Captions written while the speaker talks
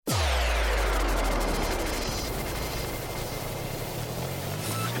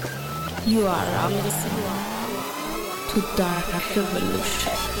You are listening to Dark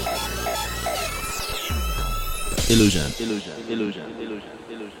Revolution. Illusion.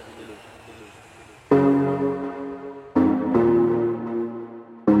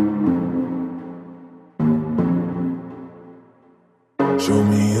 Show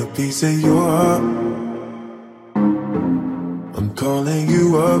me a piece of your heart. I'm calling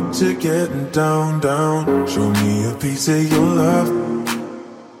you up to getting down. Show me a piece of your love.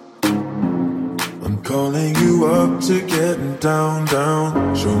 I'm calling you up to getting down.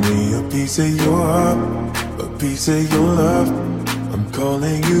 Show me a piece of your heart, a piece of your love. I'm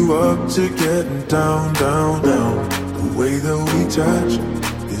calling you up to getting down. The way that we touch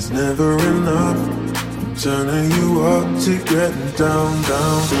is never enough. Turning you up to getting down.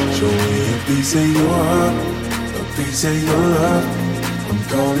 Show me a piece of your heart, a piece of your love. I'm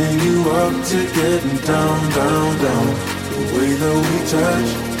calling you up to getting down. The way that we touch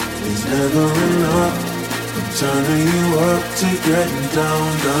is never enough. I'm turning you up to getting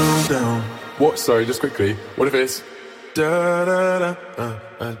down. What? Sorry, just quickly. What if it's da da da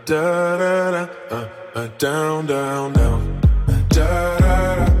da down da da da.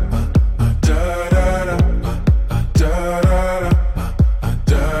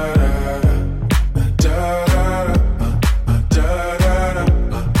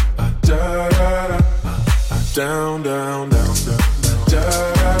 Down, down, down, down, da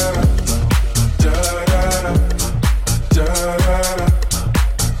da da da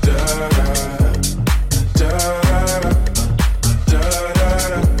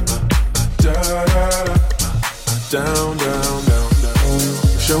down, down, down.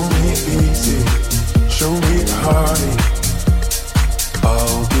 Show me easy, show me hardy.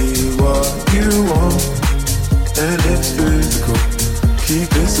 I'll be what you want, and it's physical.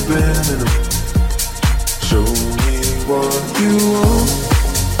 Keep it subliminal. Show me what you want.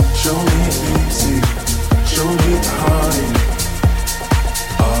 Show me easy. Show me hardy.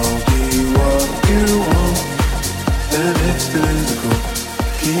 I'll be what you want, and it's physical.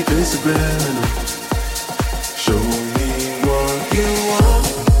 Keep it subliminal. Show me what you want.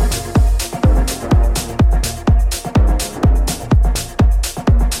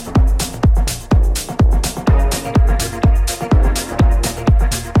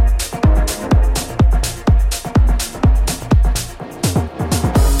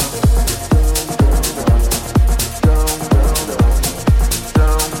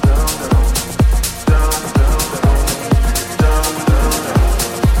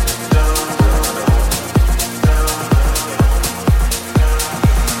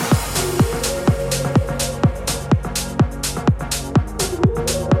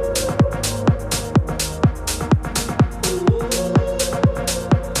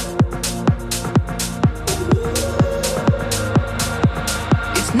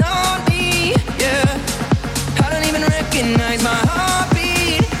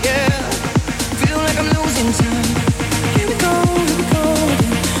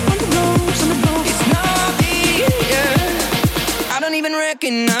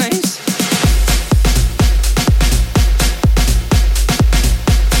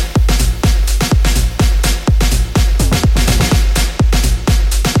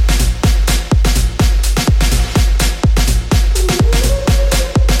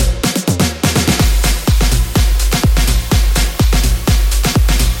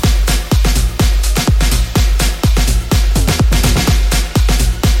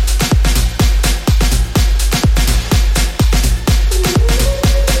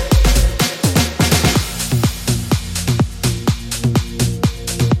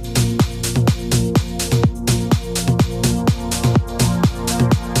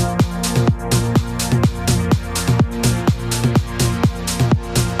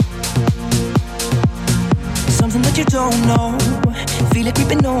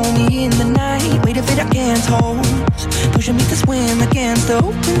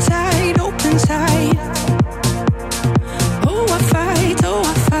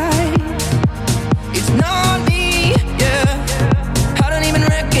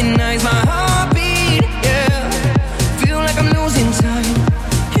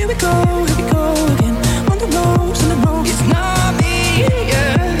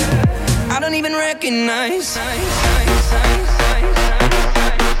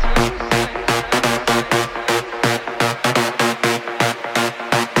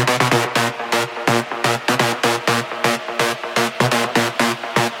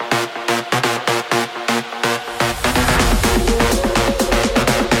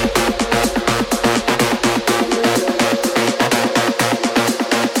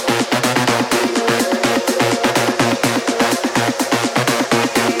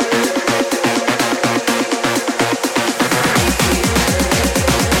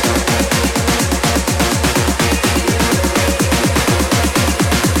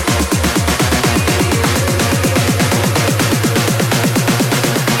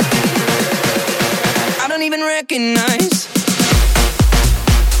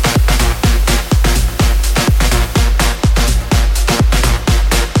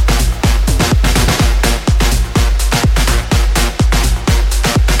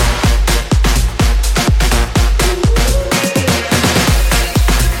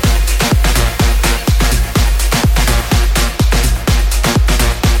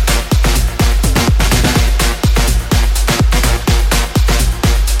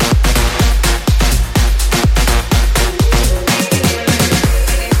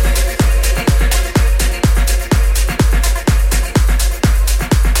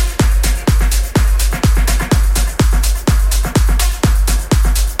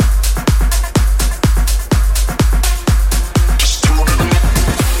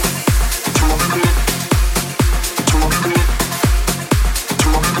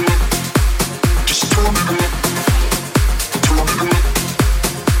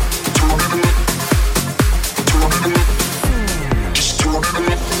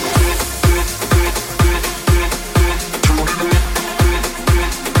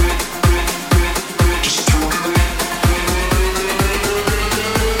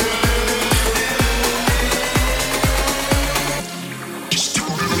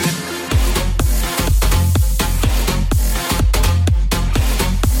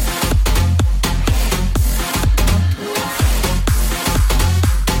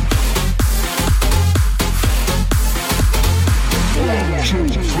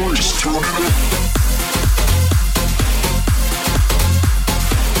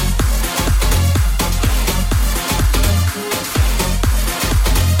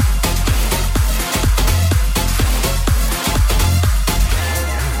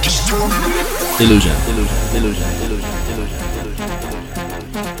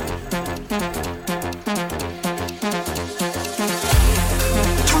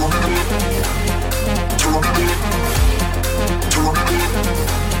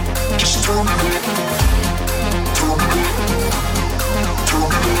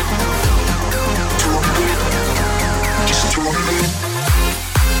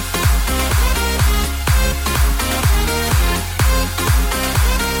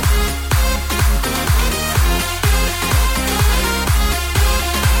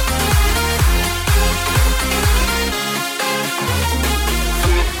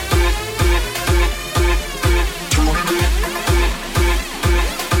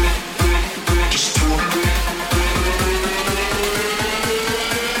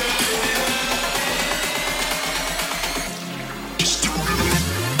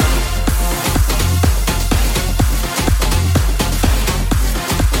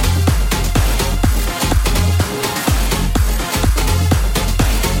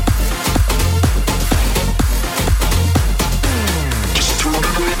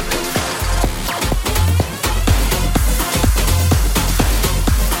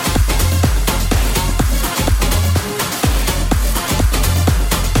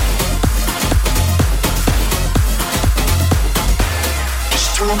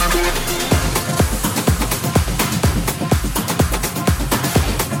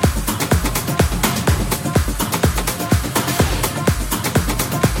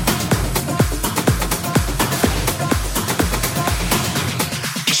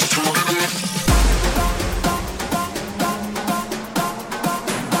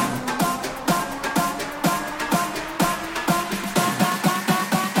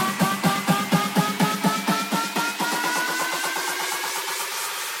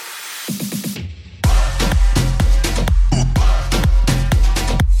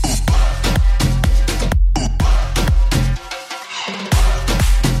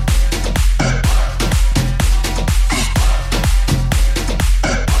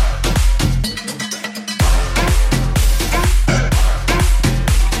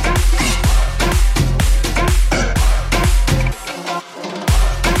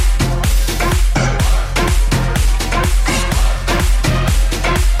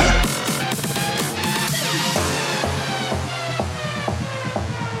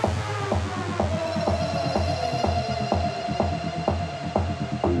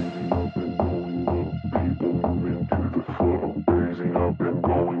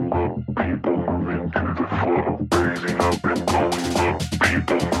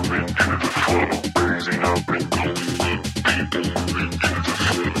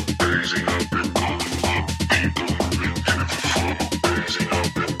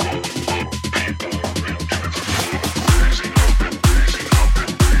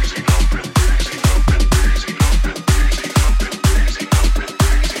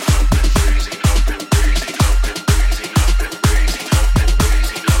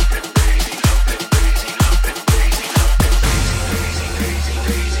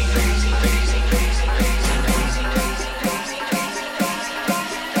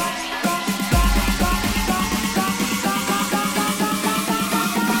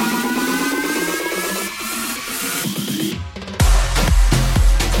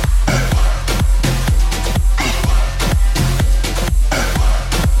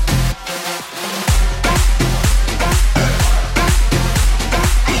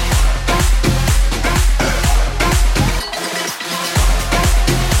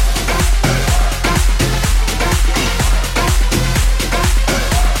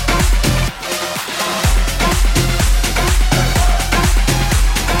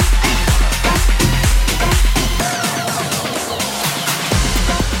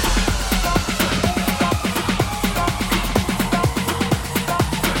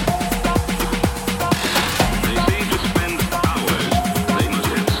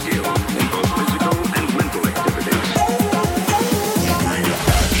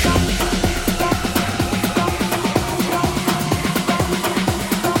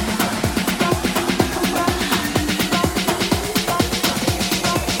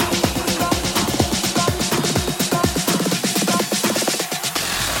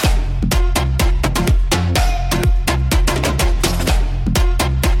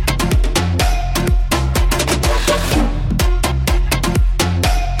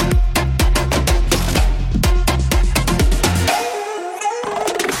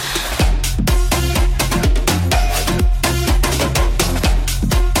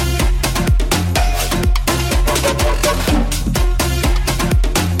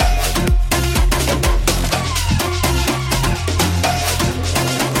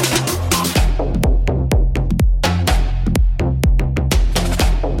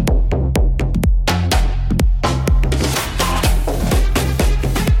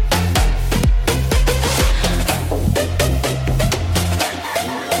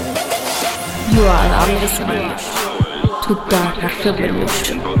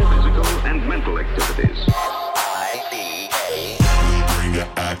 revolution. In both physical and mental activities. We bring the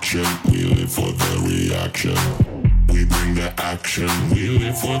action, we live for the reaction. We bring the action, we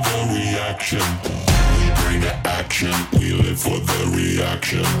live for the reaction. We bring the action, we live for the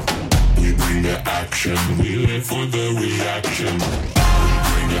reaction. We bring the action, we live for the reaction. We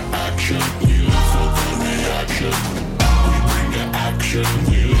bring the action, we live for the reaction. We bring the action,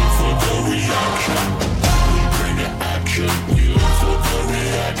 we live for the reaction. We bring the action, we live for the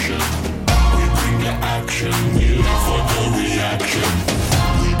reaction. We bring the action, we live for the reaction.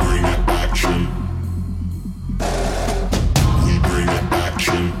 We bring the action. We bring the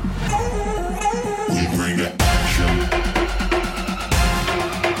action. We bring the action.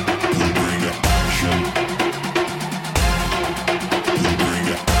 We bring the action. We bring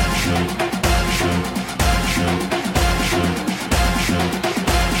the action. Action. Action. Action. Action.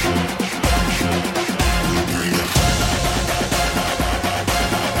 Action. Action. We bring the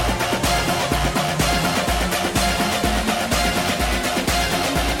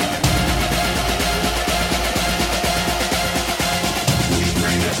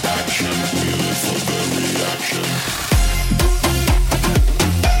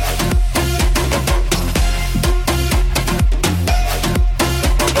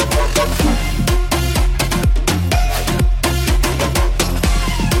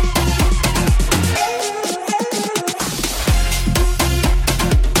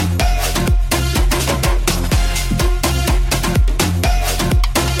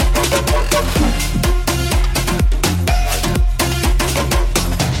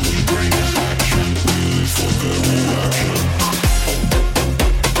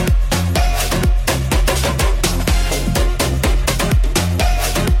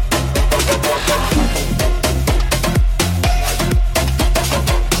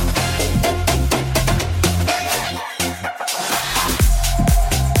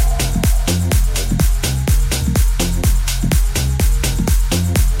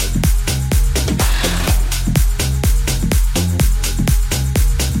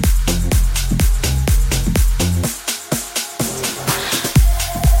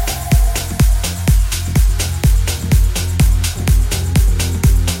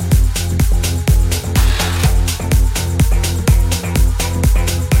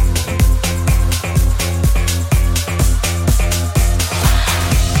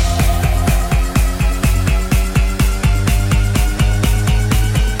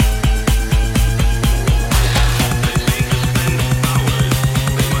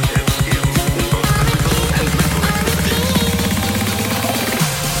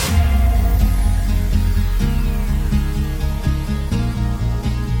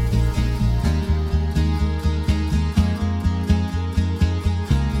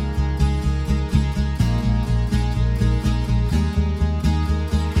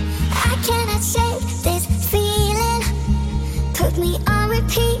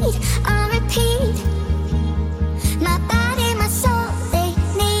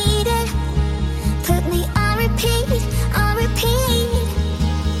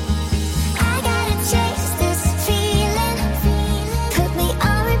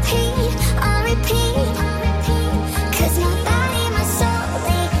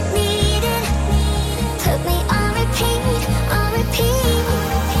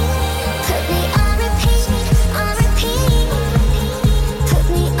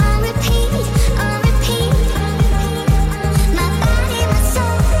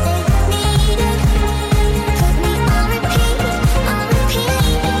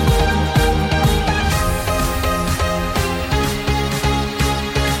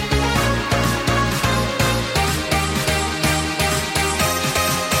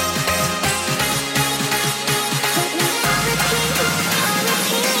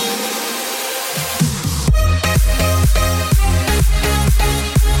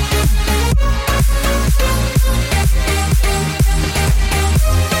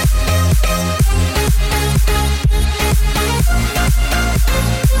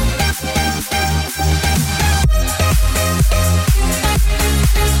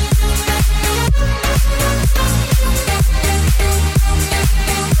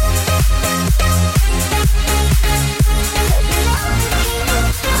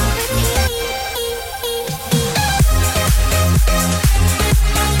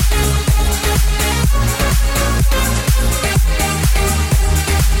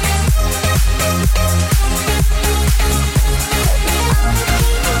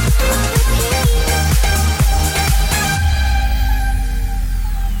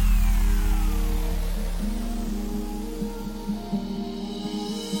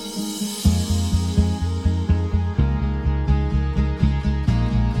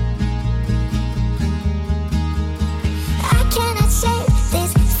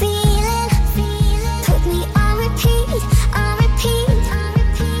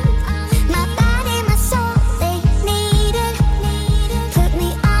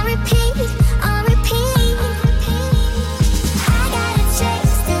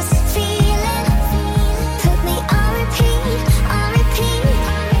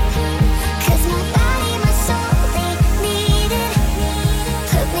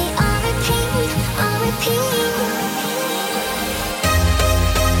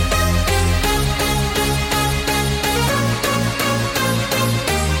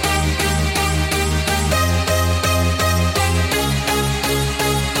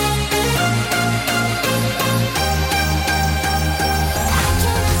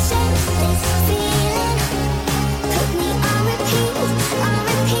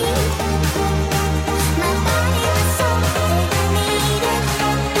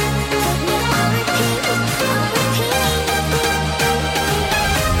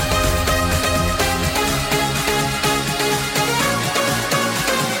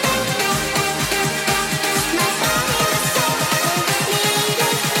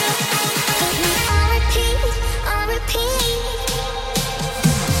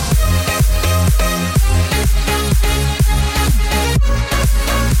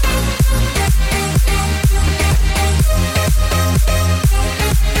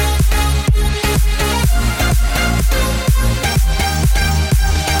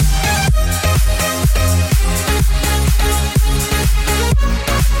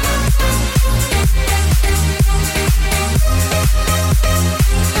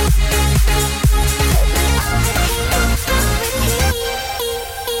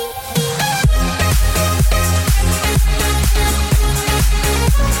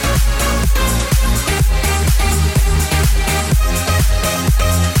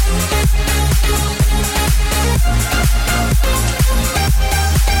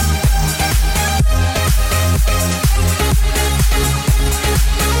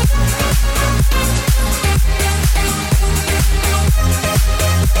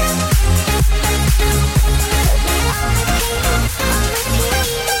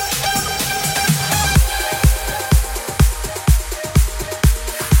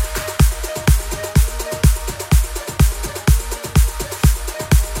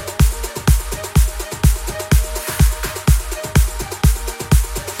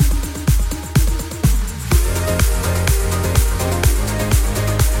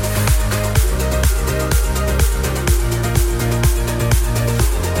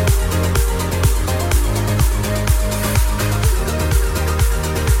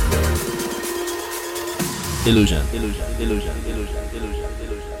Illusion.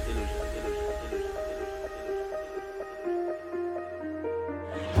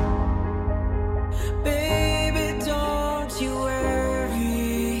 Baby, don't you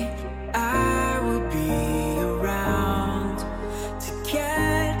worry, I will be around to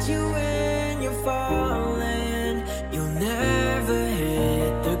catch you when you're falling. You'll never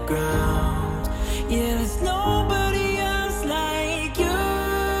hit the ground. Yeah, there's nobody else like you.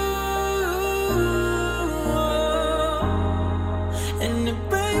 And it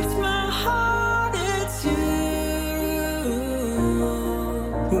breaks my heart, it's you.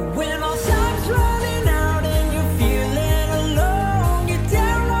 When all time's running out and you're feeling alone, you're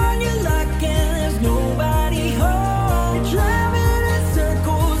down on your luck and there's nobody home. You're driving in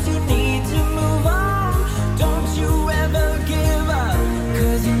circles, you need to move on. Don't you ever give up,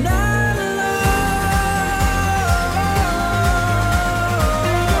 'cause you're not alone.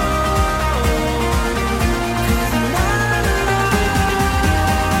 'Cause you're not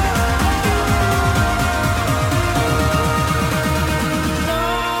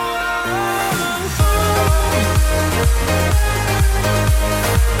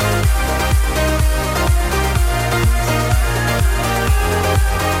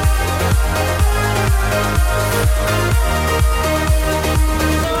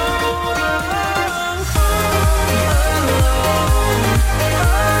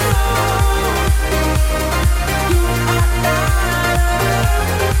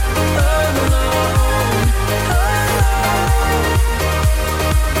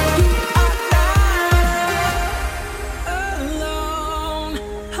alone,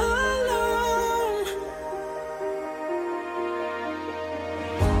 alone.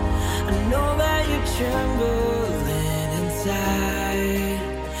 I know that you're trembling inside.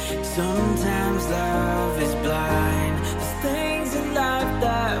 Sometimes love is blind. There's things in life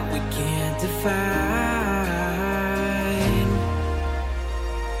that we can't define.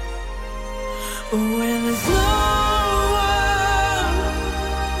 When there's no one,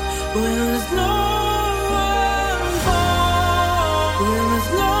 when there's no one home, when there's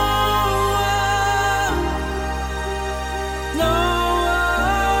no one, no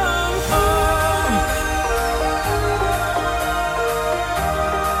one home.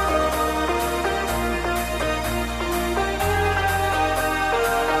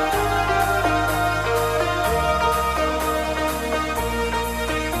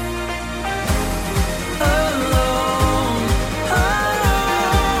 Alone,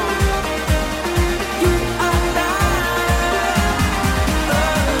 alone. You are not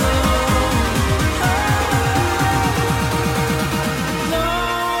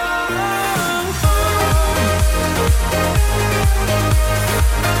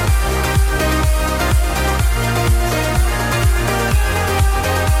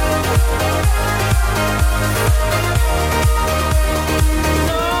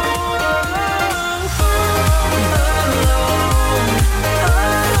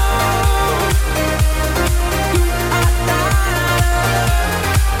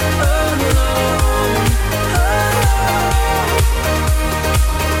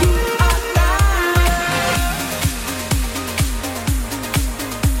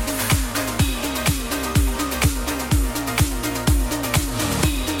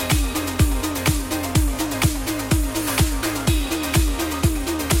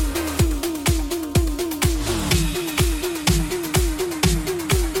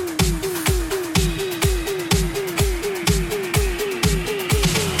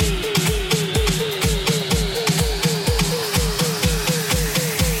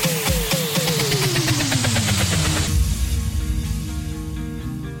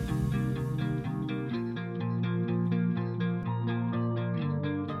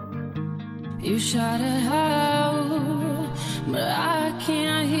You shout it out, but I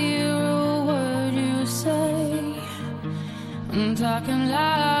can't hear a word you say. I'm talking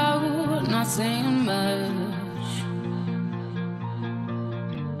loud, not saying much.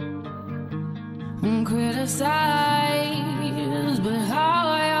 I'm criticized, but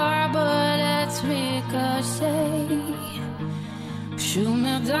how your bullets ricochet. Shoot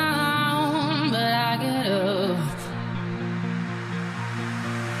me down, but I get up.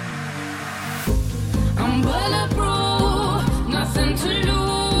 I'm bulletproof, nothing to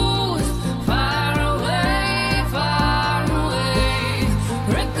lose. Far away,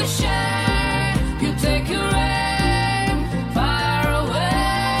 ricochet. You take your aim. Far away.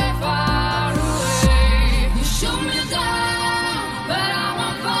 You shoot me down, but I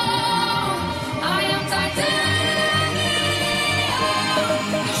won't fall. I am titanium.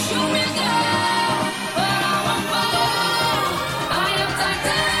 You shoot me down, but I won't fall. I am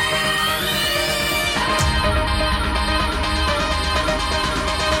titanium.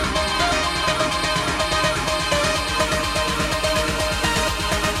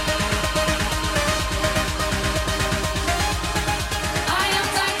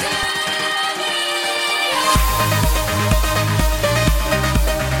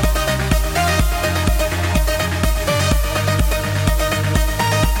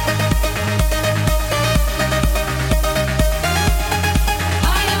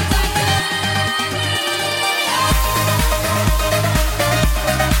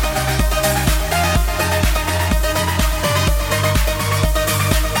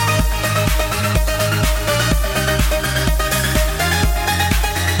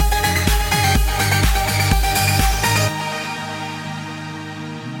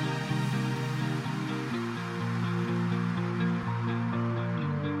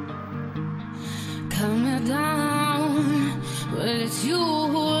 held me down, but it's you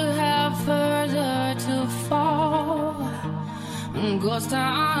who have further to fall. Ghost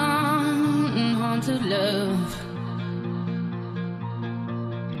town and haunted love.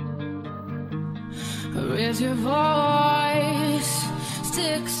 Raise your voice.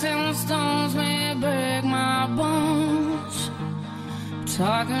 Sticks and stones may break my bones.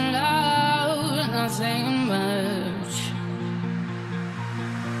 Talking loud, not saying much.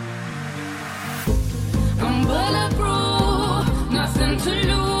 I'm bulletproof, nothing to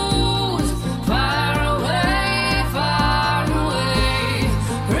lose. Far away, far away.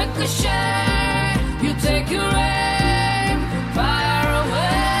 Ricochet, you take your aim. Far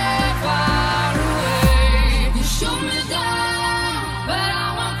away, far away. You shoot me down, but I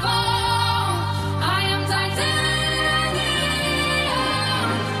won't fall. I am titanium.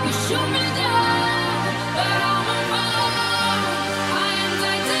 You shoot me down, but I won't fall. I am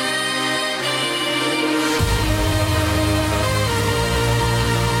titanium.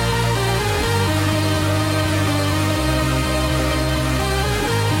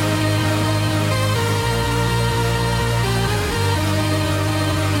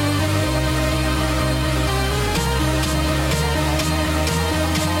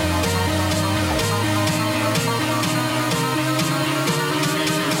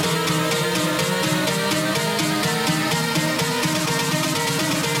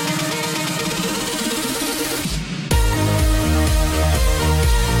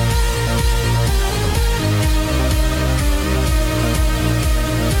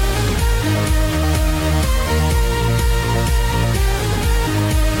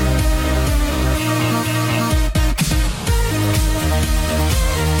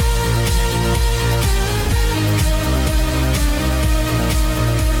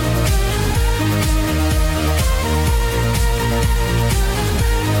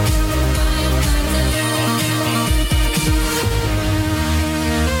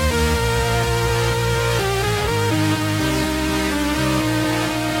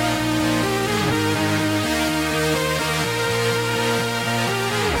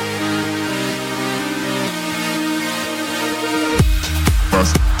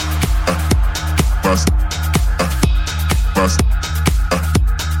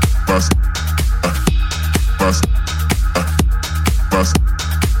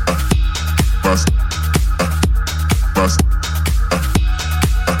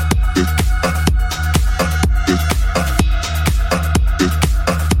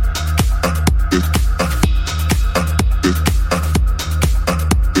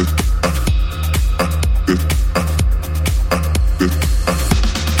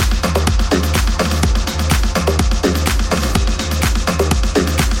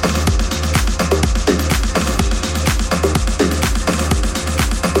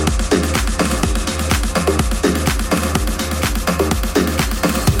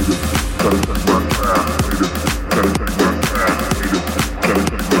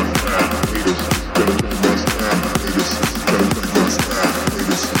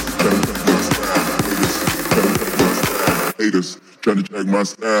 Trying to check my style. Haters trying to check my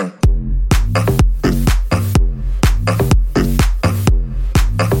style.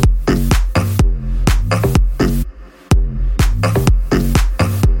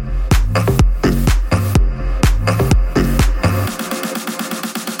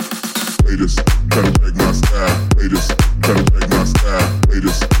 Haters trying to check my style. Haters trying to check my style. Haters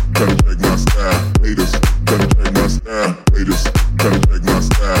trying to check my style. Haters trying to check my style. Haters trying to check my style. Haters trying to check my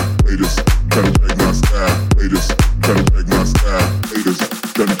style. Haters trying to check my style. Haters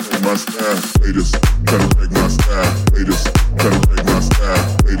trying to check my style. Haters trying to check my style. Haters trying to check my style.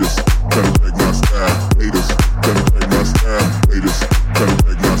 Haters trying to check my style. Haters trying to check my style. Haters trying to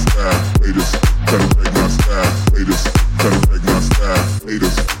check my style. Haters trying to check my style.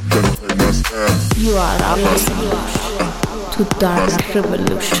 Haters trying to check my style. You are listening to Dark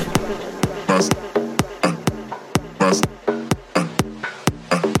Revolution.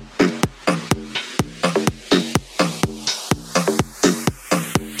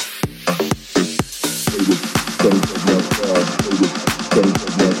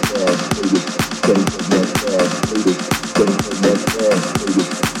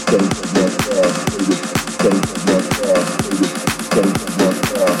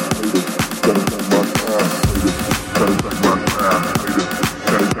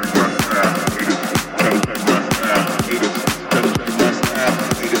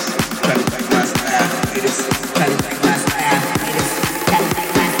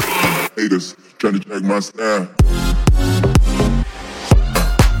 Haters trying to check my style.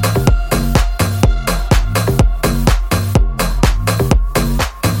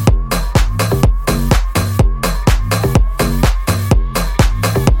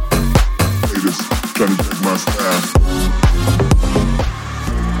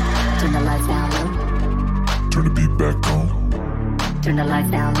 lights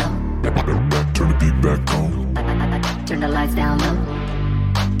down low. Turn the beat back on. Turn the lights down low.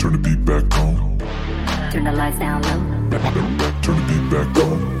 Turn the beat back on. Turn the lights down low. Turn the beat back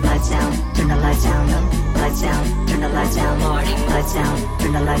on. Lights down. Turn the lights down low. Lights down. Turn the lights down. Morning. Lights down.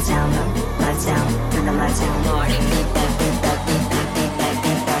 Turn the lights down low. Lights down. Turn the lights down. Morning. Beat back. Beat back. Beat back. Beat back.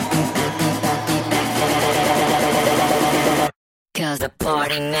 Beat back. Beat back. Beat back. Beat back. 'Cause the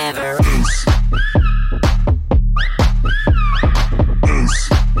party never ends.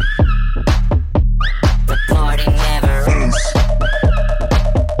 The party never ends.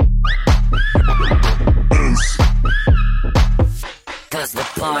 Cause the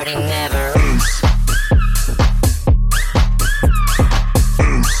party never ends.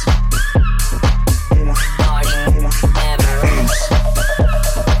 Party never ends.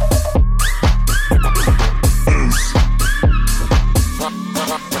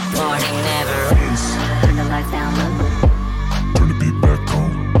 The party never ends. Turn the lights down low. Turn the beat back on.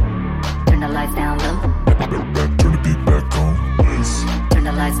 Turn the lights down low. Turn the beat back on. Turn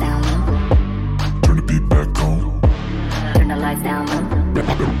the lights down low. Turn the beat back on. Turn the lights down low.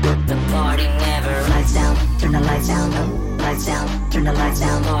 The party never lights down. Turn the lights down low. Lights down. Turn the lights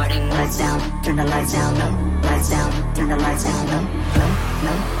down. Party lights down. Turn the lights down low. Lights down. Turn the lights down low. No,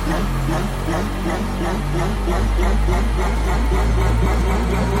 no, no, no, no, no, no, no, no, no,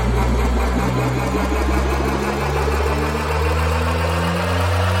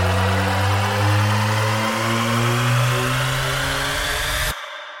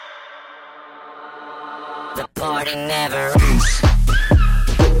 the party never ends.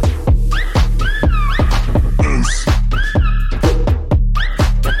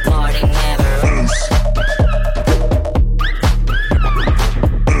 The party never ends.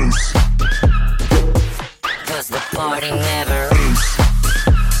 Cause the party never ends.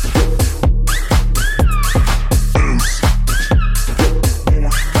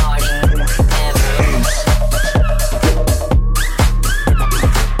 Party never ends.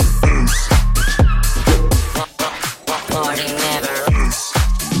 Party never ends.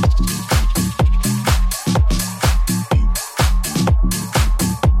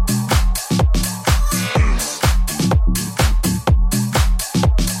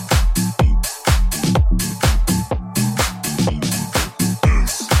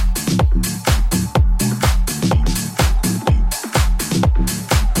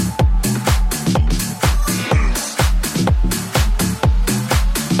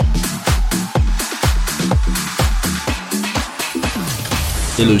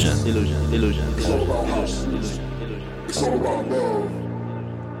 Illusion. It's all about house music. It's all about love.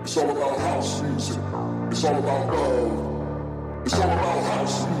 It's all about house music. It's all about love. It's all about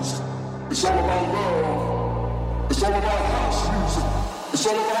house music. It's all about love. It's all about house music. It's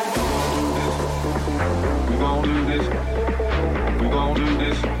all about love. We gon' do this. We gon' do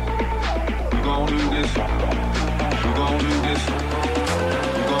this. We gon' do this. We gon' do this.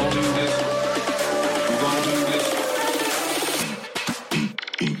 We gon' do this. We gon' do this.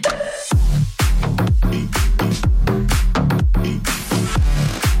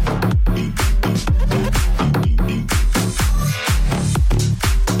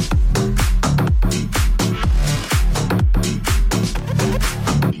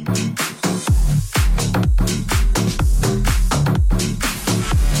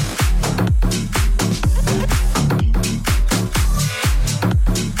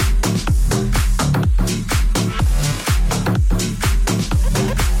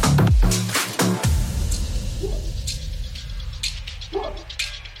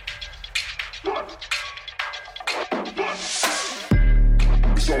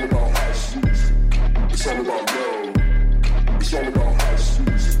 It's all about house music. It's all about love. It's all about house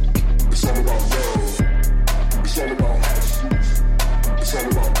music. It's all about love. It's all about house music. It's all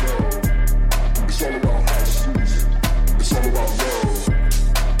about love. It's all about house music. It's all about love.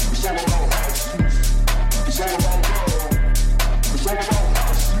 It's all about house music. It's all about love. It's all about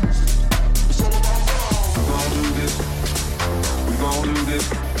house music. It's all about love. We gon' do this.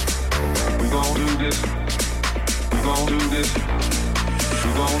 We gon' do this. We gon' do this. We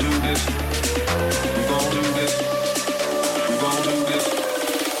gon' do this. We gon' do this. We gon' do this.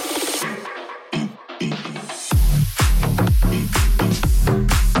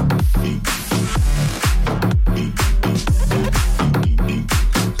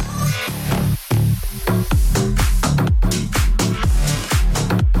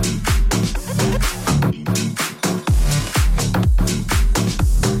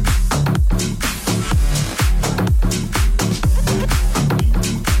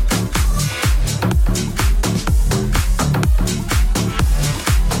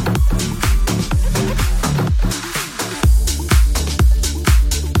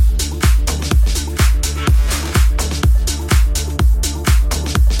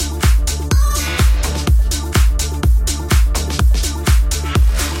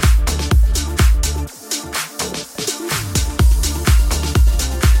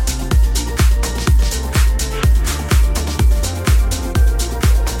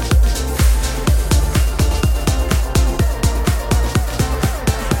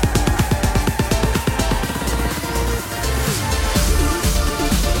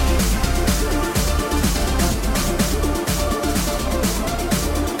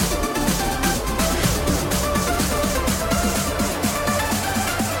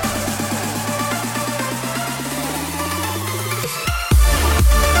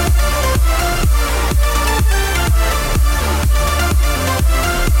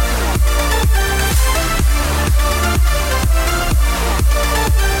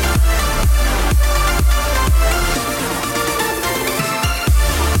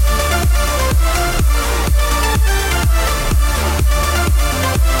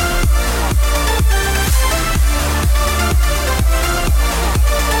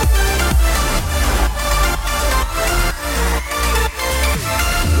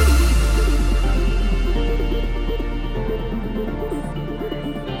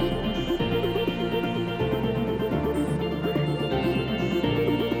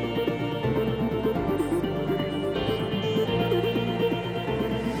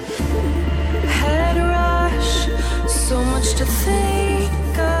 to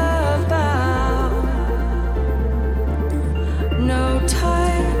think about. No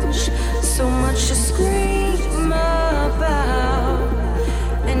touch, so much to scream about.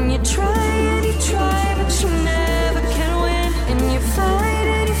 And you try, but you never can win. And you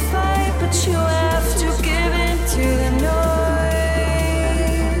fight, but you have to give in to the noise,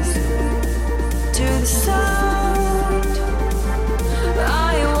 to the sound.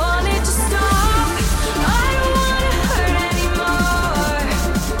 I want it to stop. I don't wanna hurt anymore.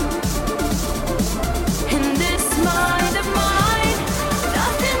 In this mind of mine,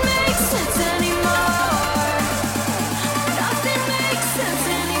 nothing makes sense anymore. Nothing makes sense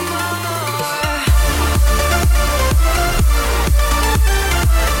anymore.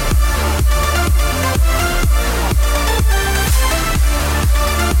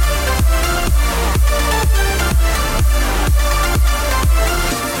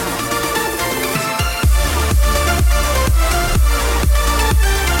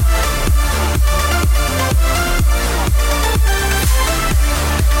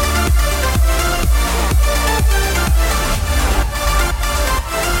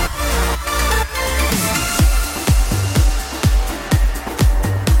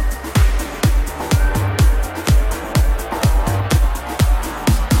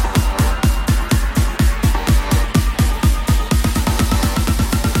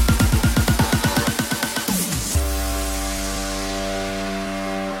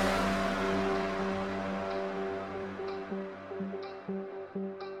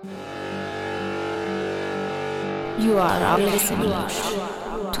 You are listening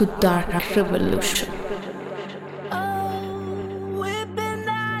to Dark Revolution. We've been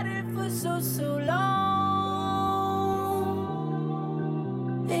at it for so long,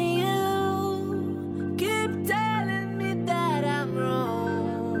 and you keep telling me that I'm wrong.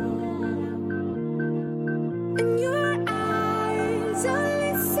 And your eyes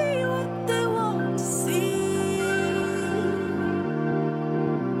only see what they want to see.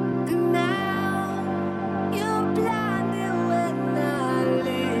 And now you're blinded when I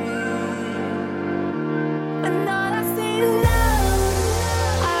leave.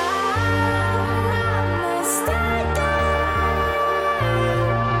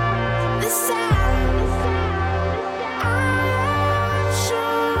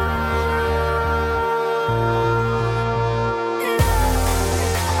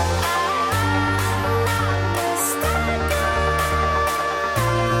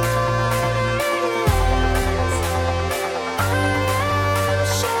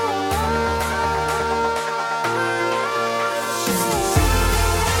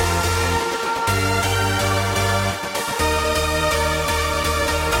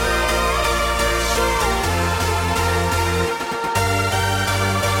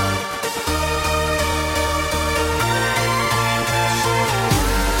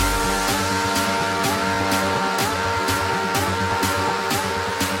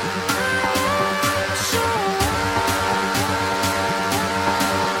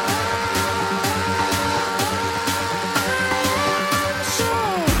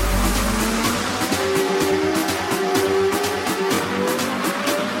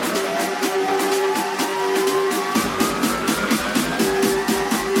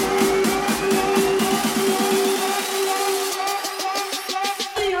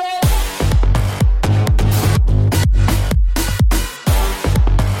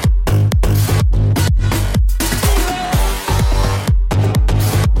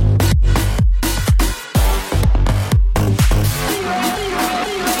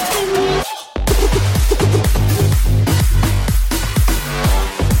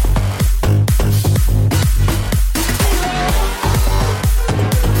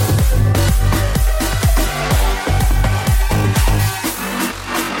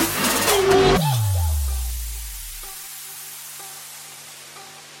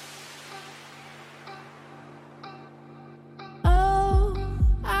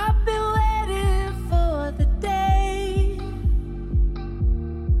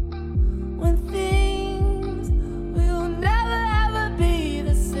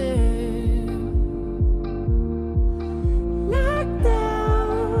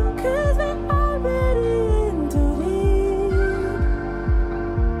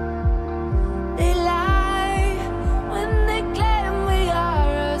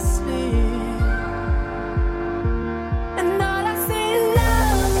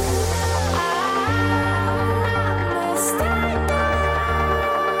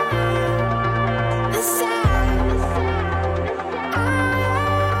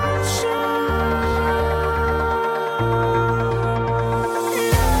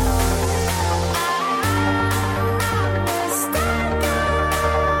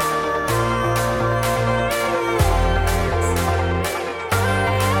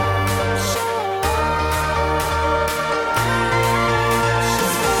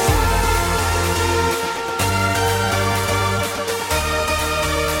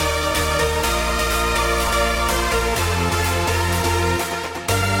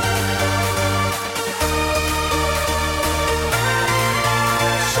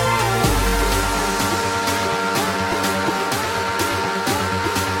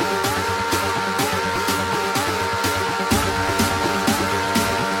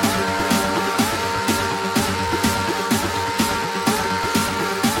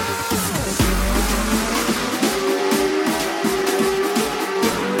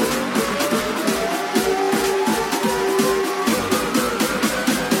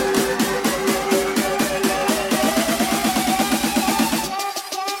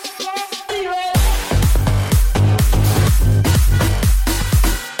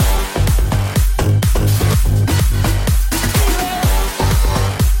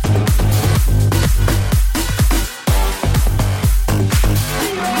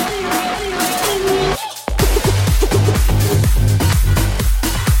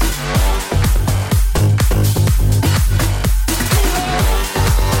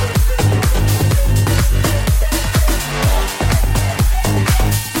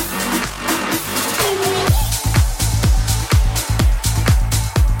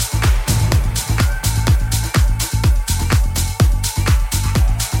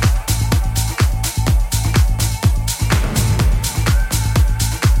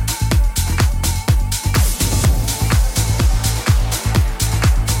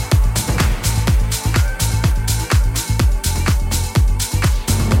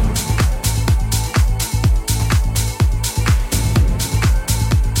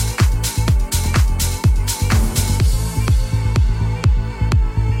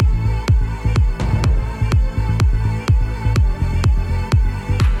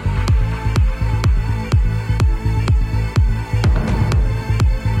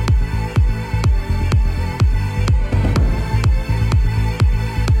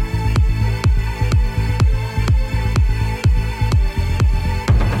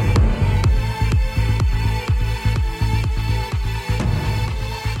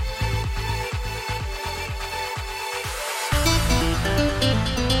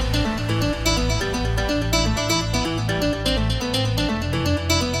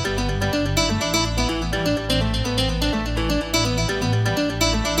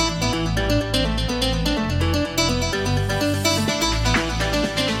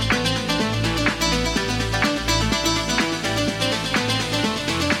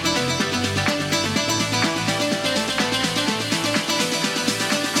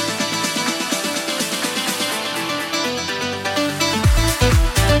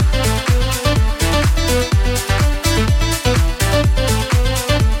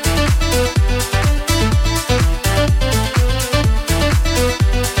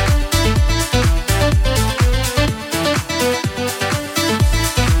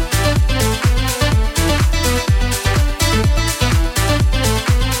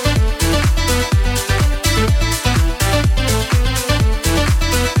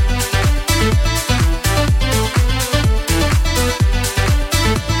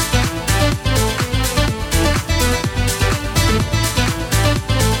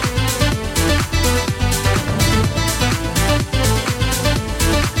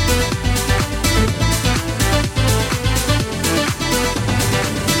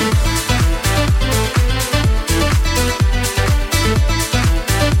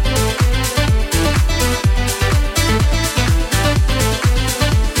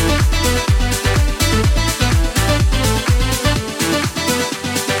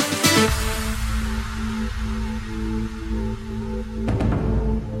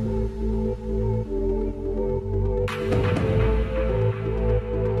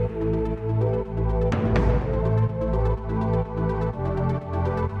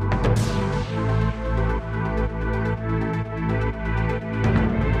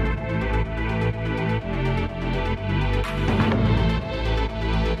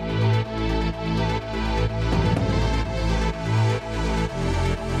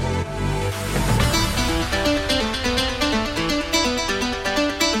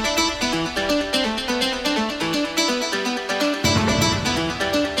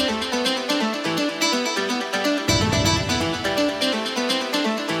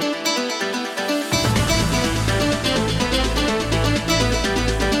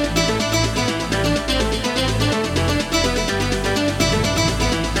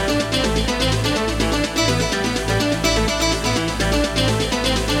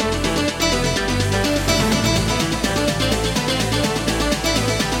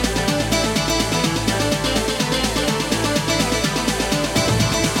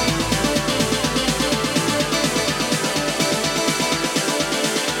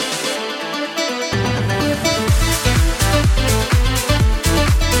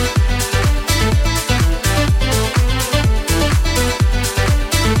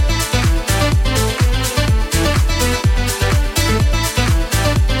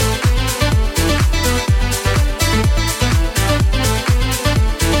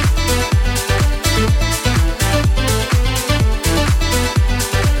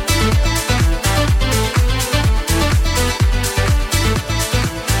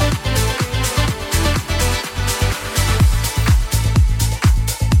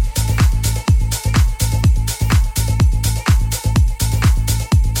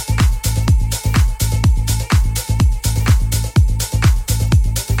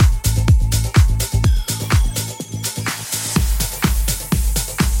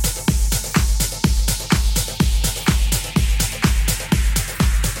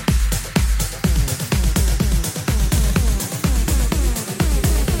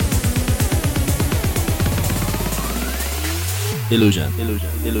 Illusion.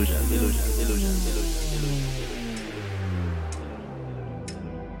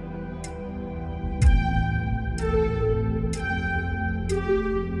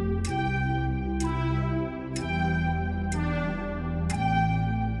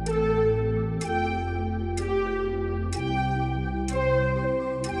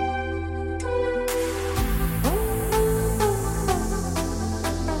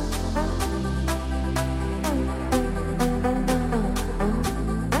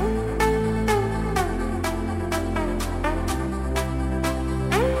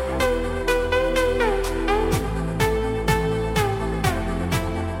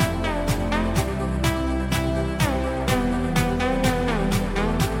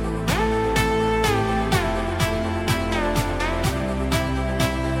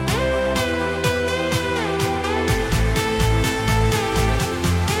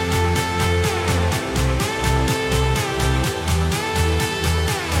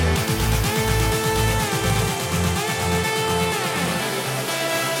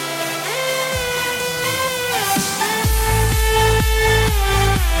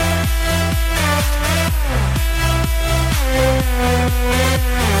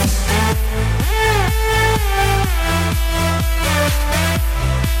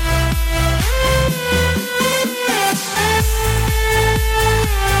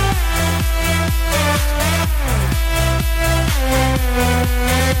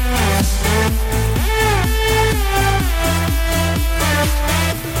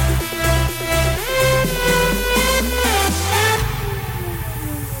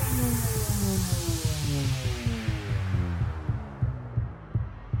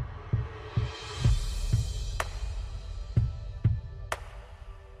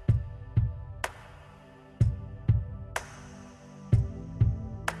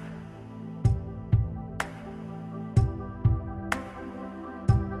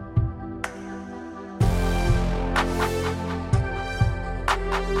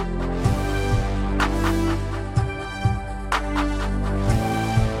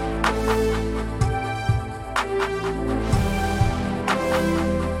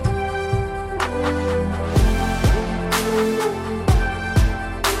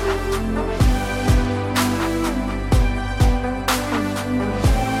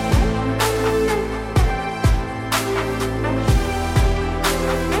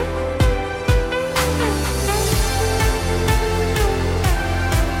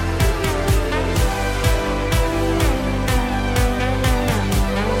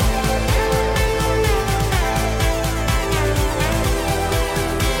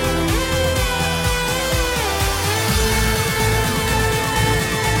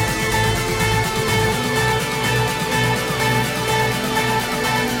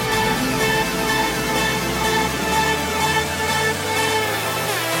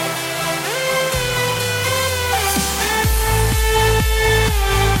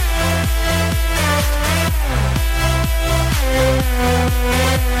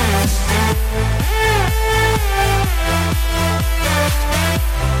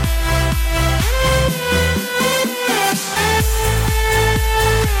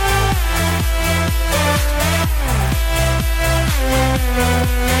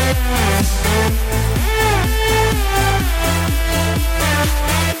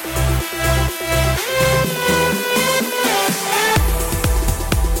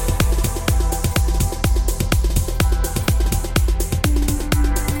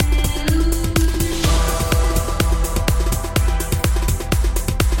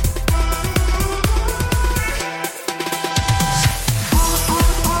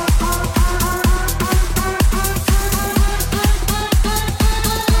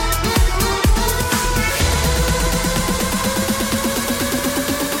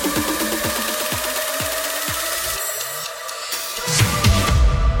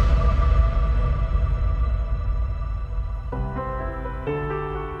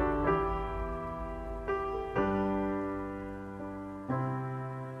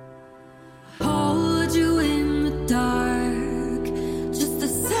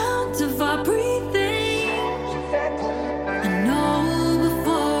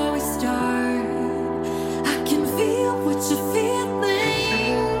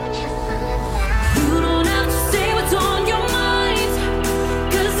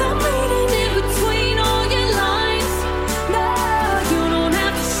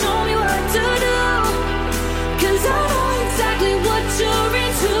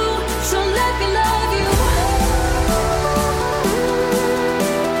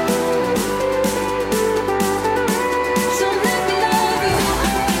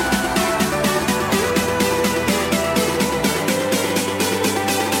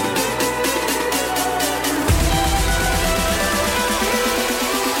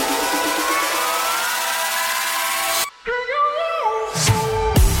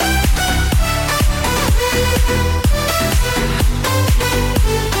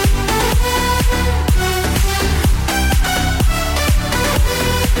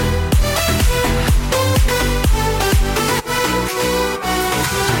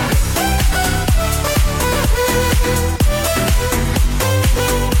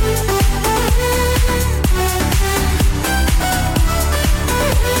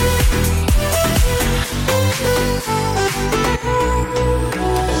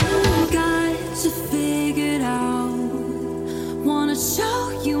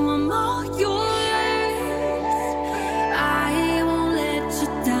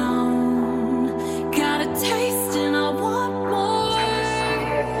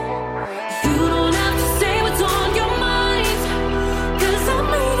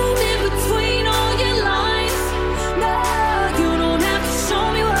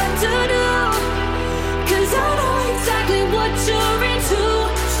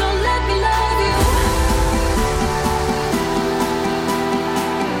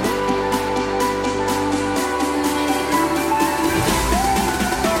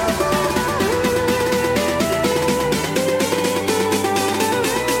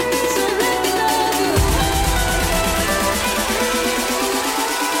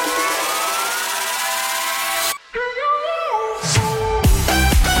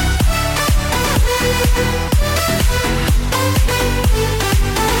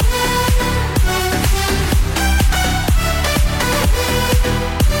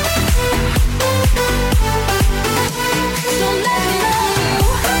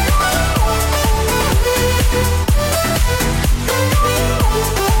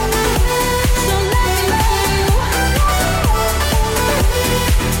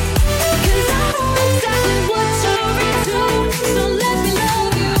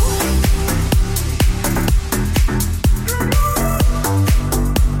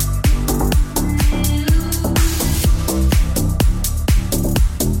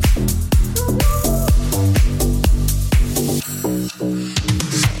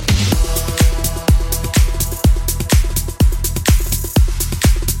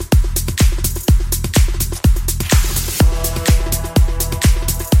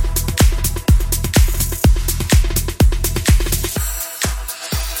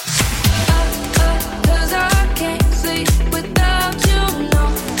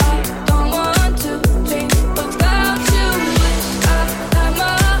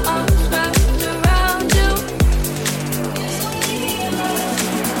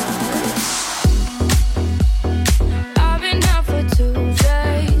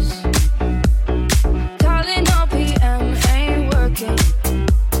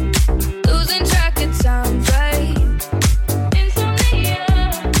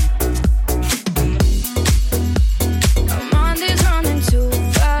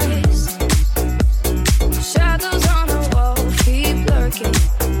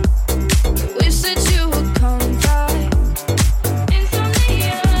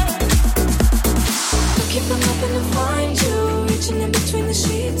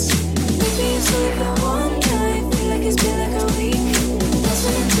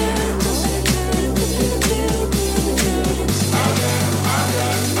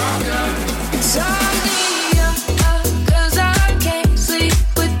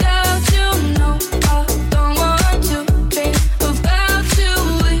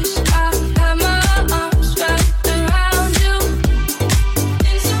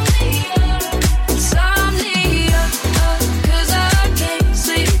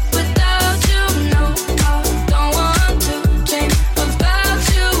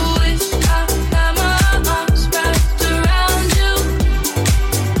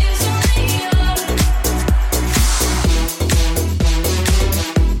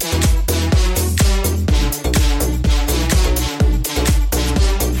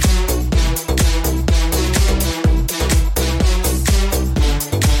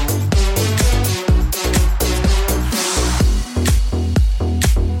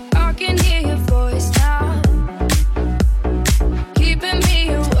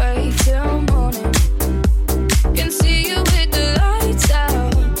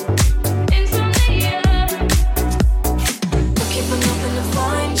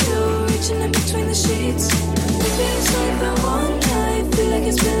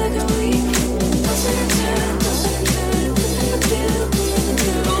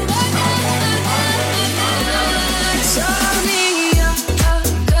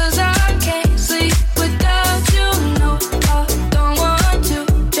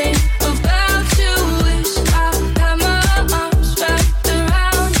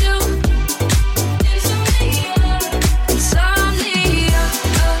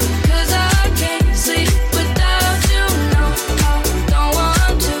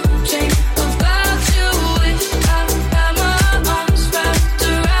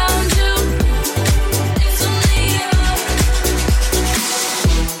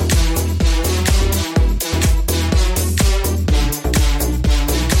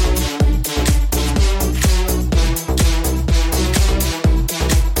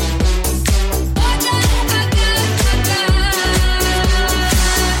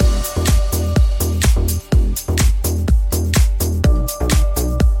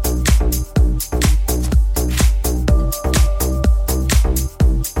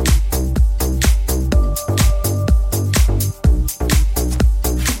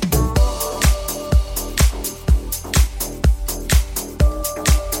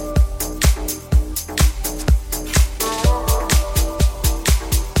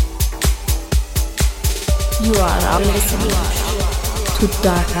 You are listening to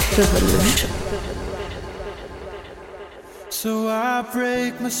Dark Revolution. So I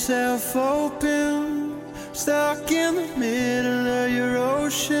break myself open, stuck in the middle of your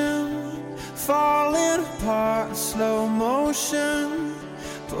ocean, falling apart in slow motion,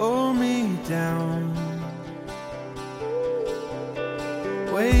 pull me down.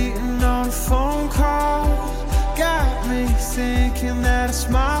 Waiting on a phone call, got me thinking that it's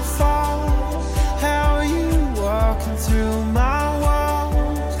my fault. How are you walking through my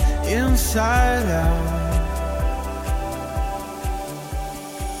walls, inside out?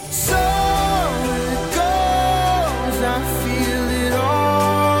 So it goes, I feel it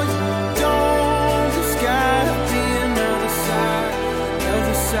all. You don't, there's gotta be another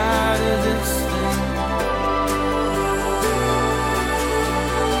side of this thing.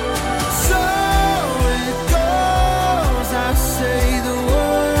 So it goes, I say the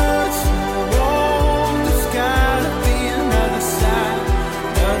words you want. There's gotta be another side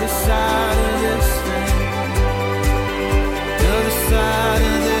of this thing. Other side of this thing. Other side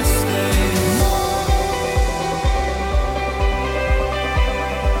of this thing.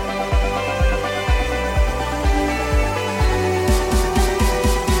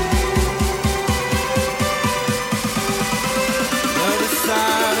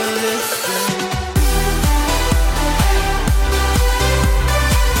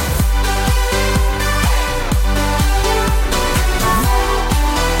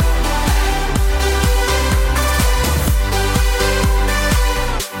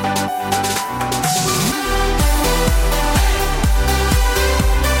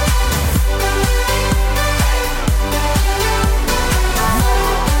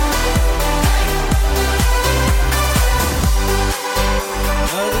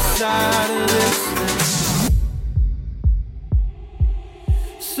 Other side of this thing.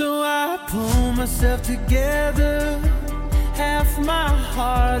 So I pull myself together. Half my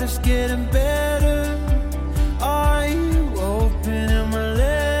heart is getting better. Are you opening my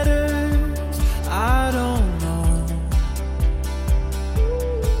letters? I don't know.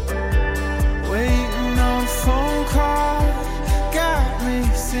 Waiting on a phone call, got me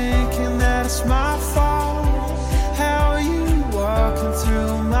thinking that it's my fault. How are you walking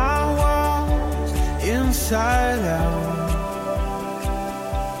through my walls, inside out?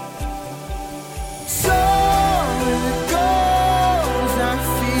 So it goes, I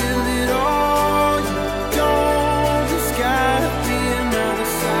feel it all. You don't, there's gotta be another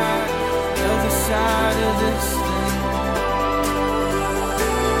side of this thing.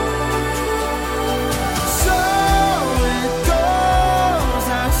 So it goes,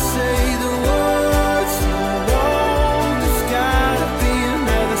 I say the words you want. There's gotta be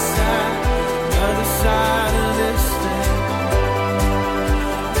another side of this thing.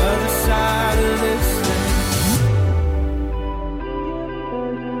 Other side of this thing.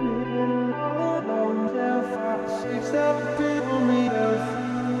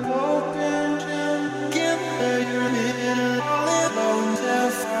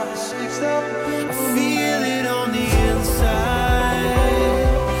 I feel it on the inside,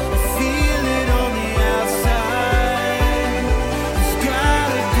 I feel it on the outside. There's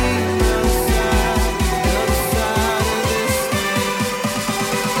gotta be another side of this thing.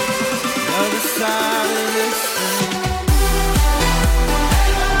 Other side of this thing.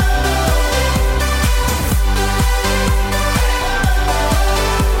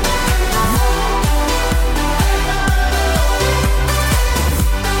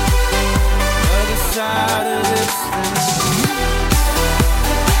 Other side of this thing. Other side of this thing.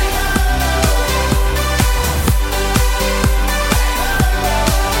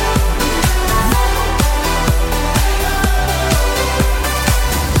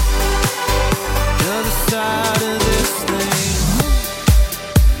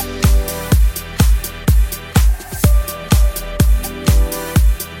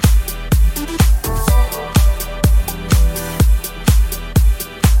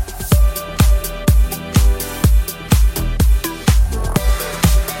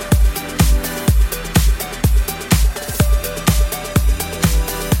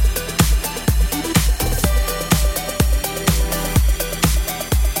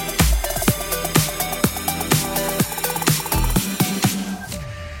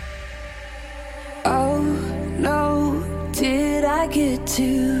 Oh no, did I get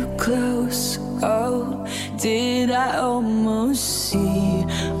too close? Oh, did I almost see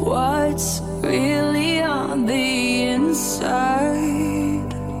what's really on the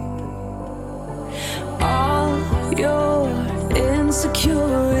inside? All your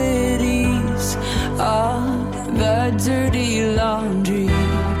insecurities, all the dirty laundry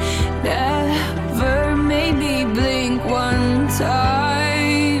never made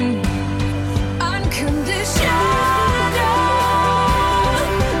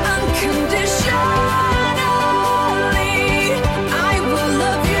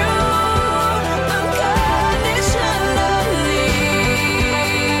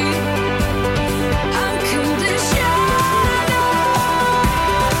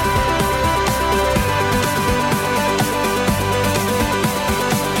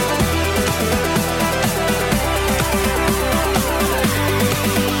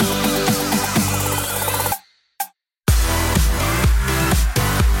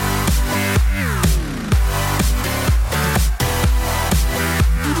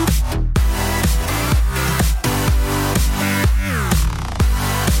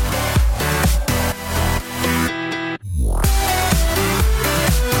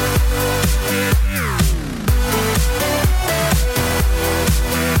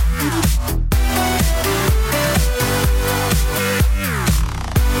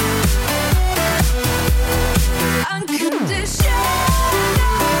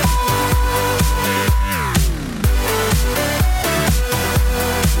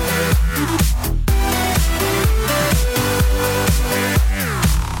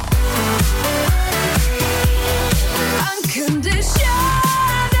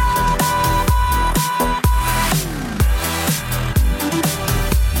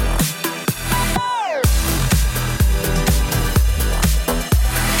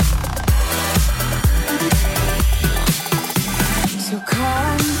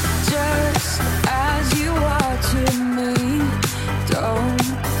Don't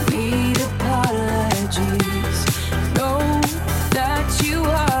need apologies. Know that you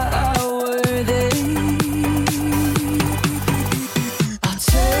are worthy. I'll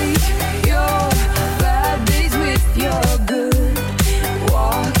take your bad days with your good.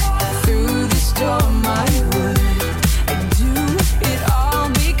 Walk through the storm, I would. I do it all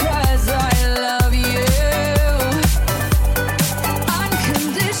because I love you.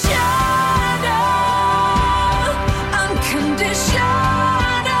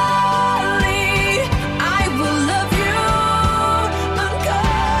 Unconditionally, I will love you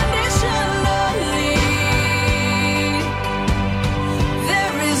unconditionally.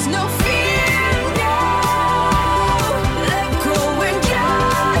 There is no fear now. Let go and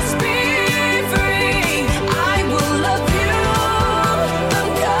just be free. I will love you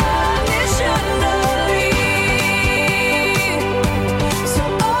unconditionally. So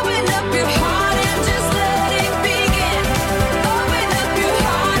open up your heart and just let it begin. Open up your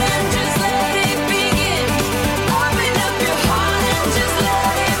heart and just let it begin. Open up your heart and just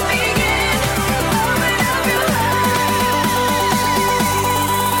let it begin. Open up your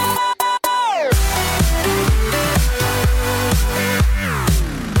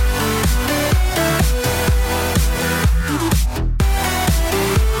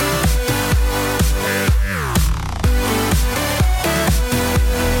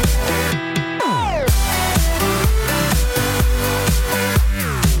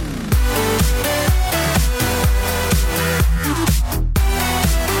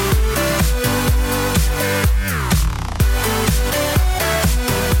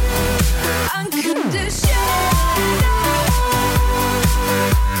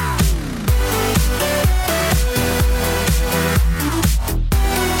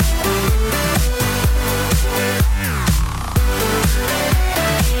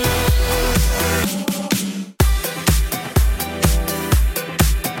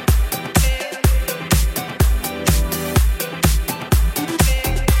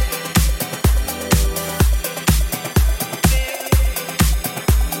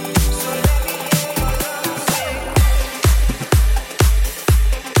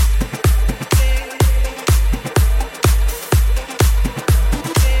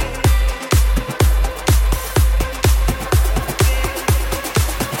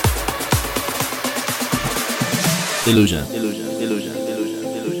Illusion.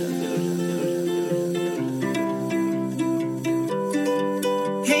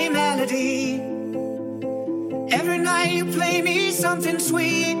 Hey melody, every night you play me something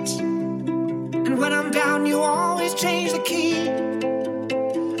sweet, and when I'm down you always change the key.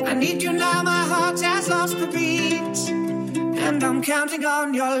 I need you now, my heart has lost the beat, and I'm counting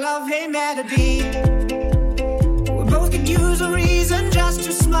on your love. Hey melody, we both could use a reason just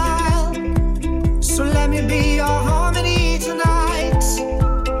to smile, so let me be your harmony tonight.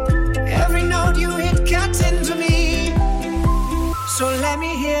 Every note you hit cuts into me, so let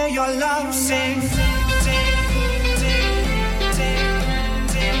me hear your love sing.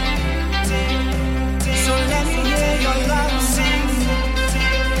 So let me hear your love sing.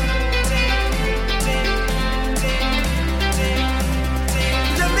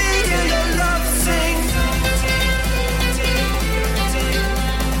 Let me hear your love sing.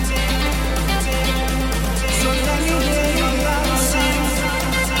 So let me hear your love sing.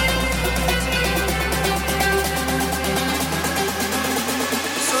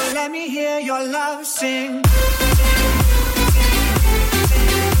 So let me hear your love sing.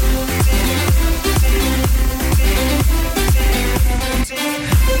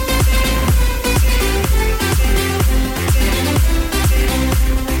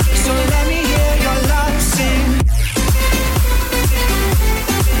 So let me hear your love sing.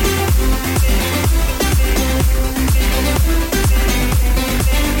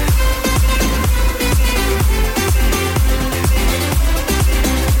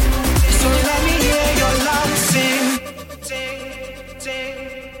 So let me hear your love sing.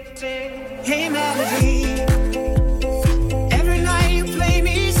 Hey melody, every night you play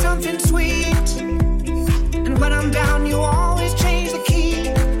me something sweet, and when I'm down you always change the key.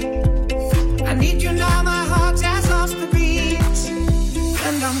 I need you now, my heart has lost the beat,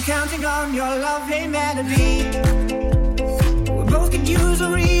 and I'm counting on your love. Hey melody, we both could use a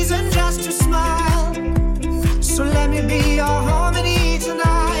reason just to smile, so let me be your harmony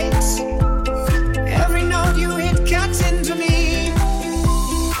tonight. Every note you hit cuts into me,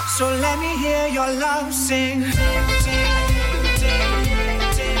 so let me hear your love sing.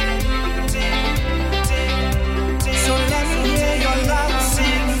 So let me hear your love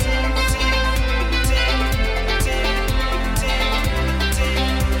sing.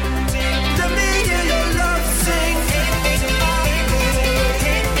 Let me hear your love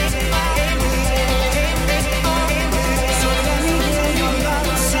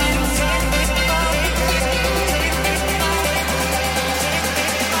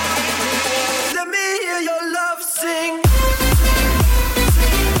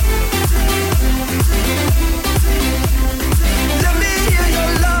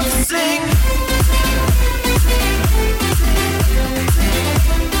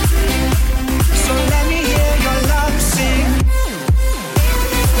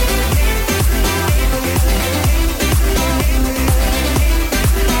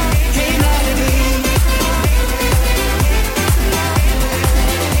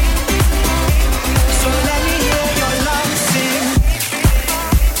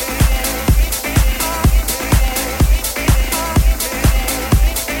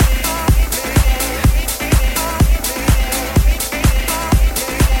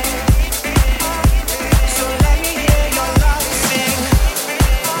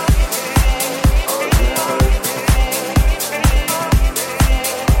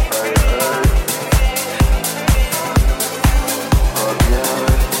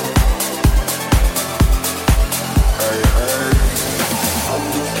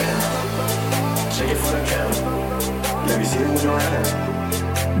me see it with your hands.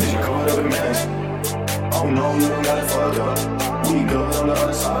 Bitch, you're covered up in mess. Oh no, you don't got it fucked up. We good on the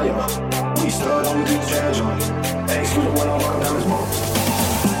other side, yeah. We stood on the dude's jam joint. Excuse me when I walk down this mall.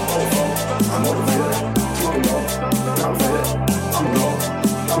 Oh, I'm motivated. Smoking dope. Now I'm faded. I'm a blow.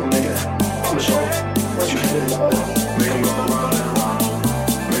 I'm a nigga. I'm a show. What you hit it, love. Make 'em go round and round.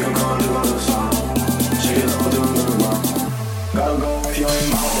 Make 'em come to the other side. Shake it low, do it round. Gotta go if you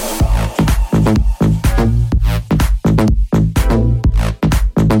ain't out there.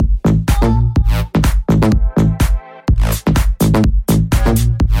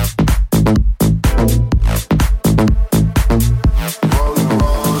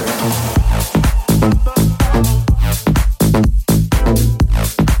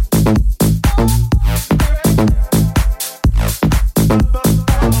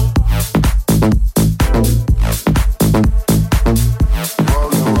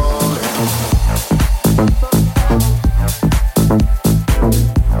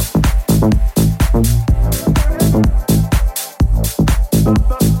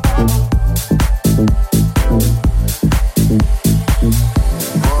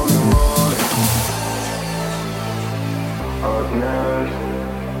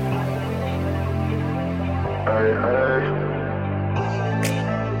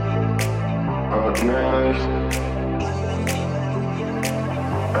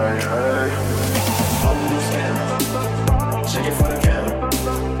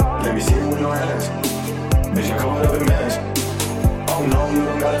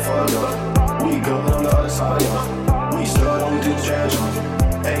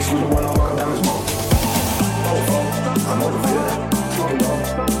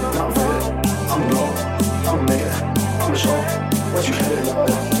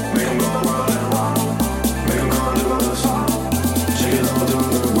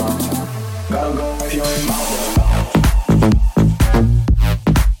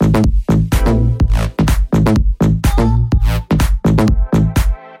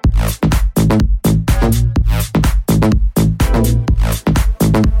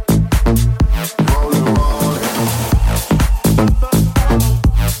 Rolling,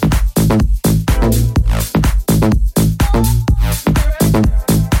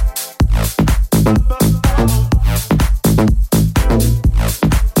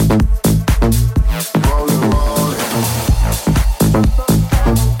 rolling.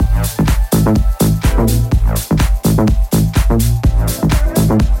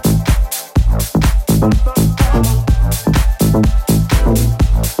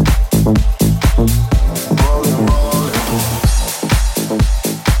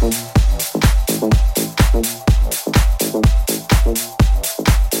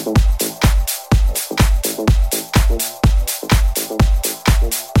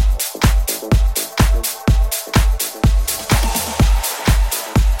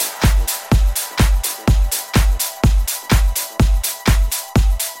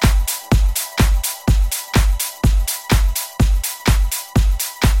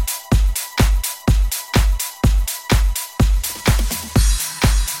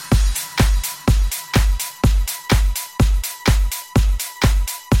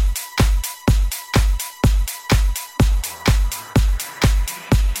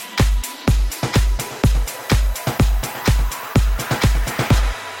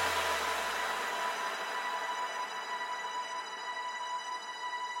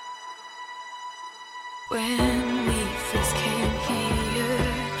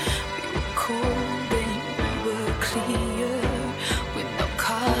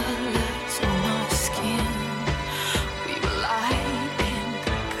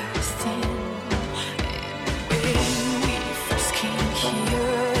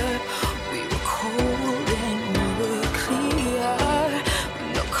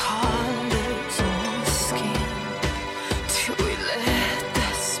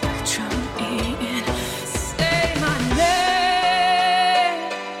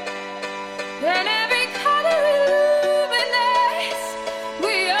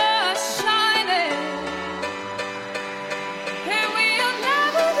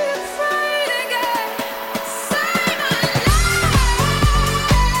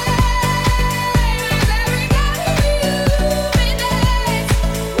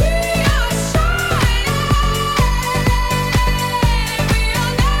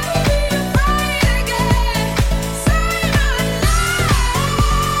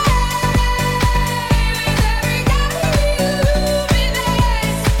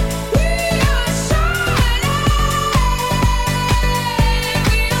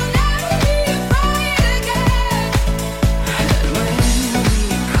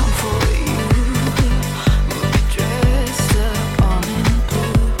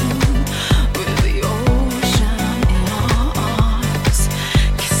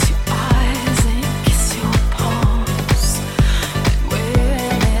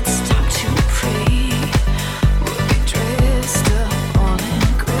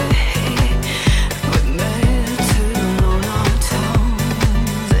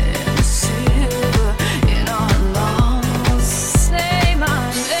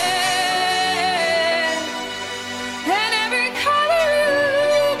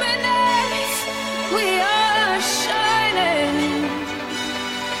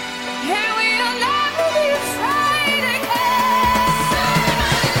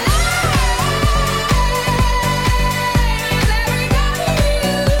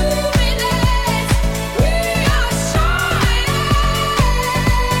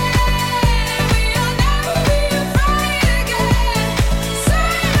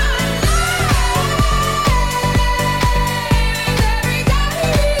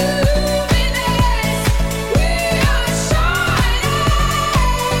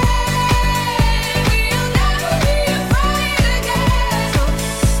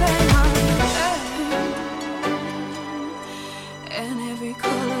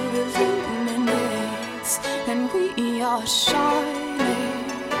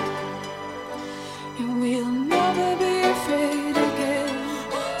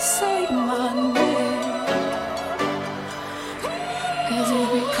 say my name. As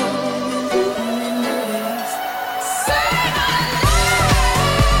if we calling you luminous. Say my name.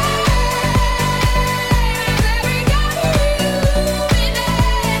 Every God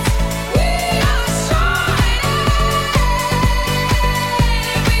luminous. We are shining.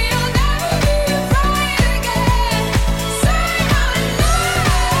 We'll never be afraid again. Say my name.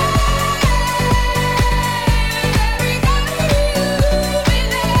 Every God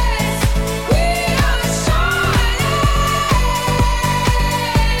luminous.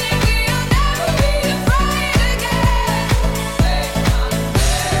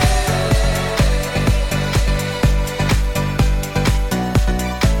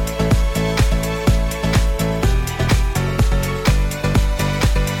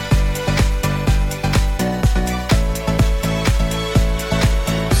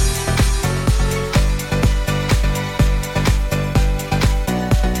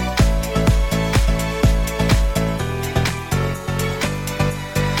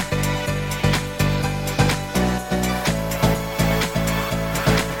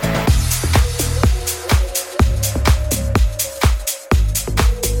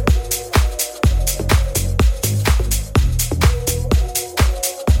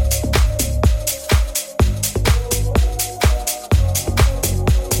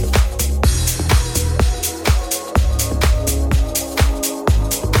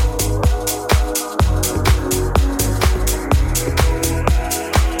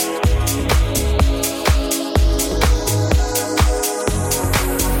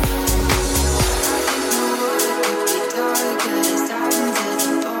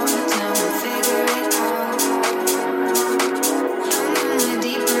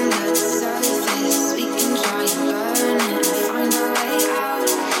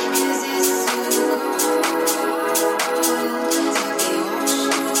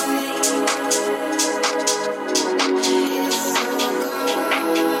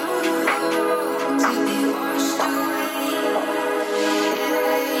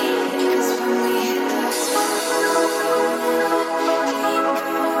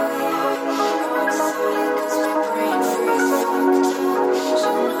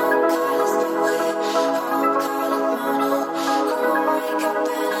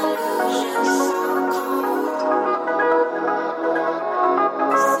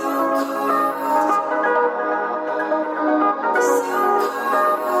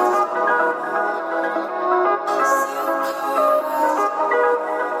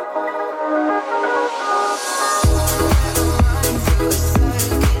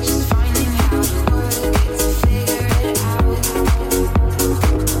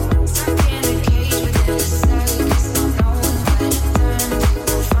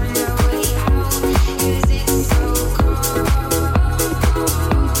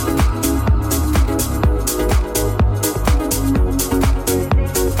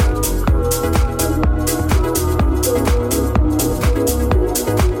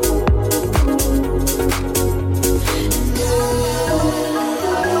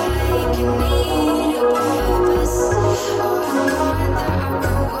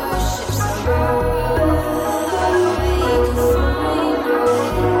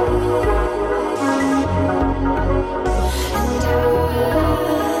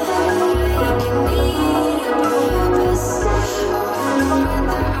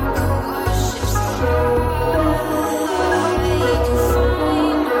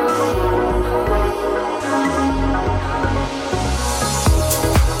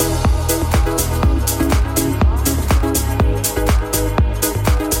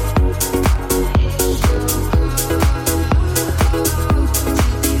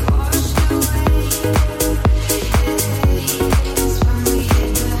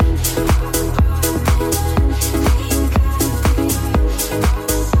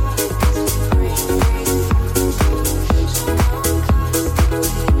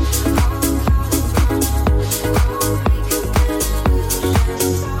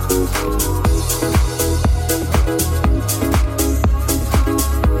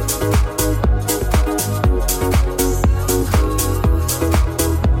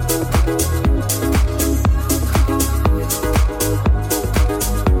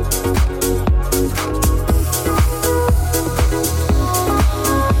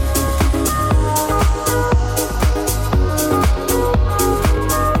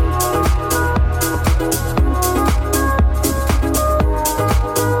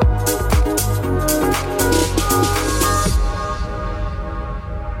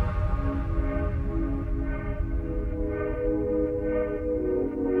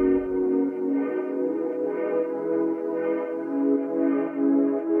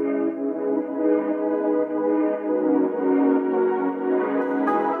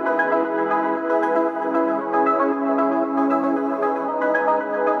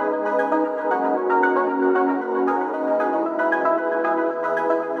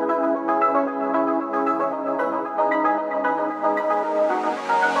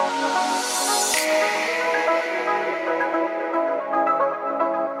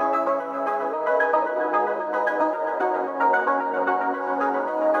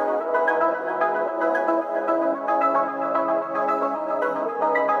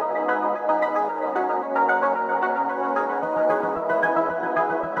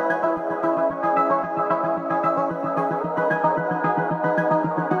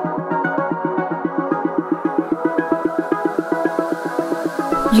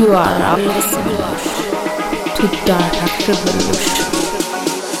 You are listening to Dark Revolution.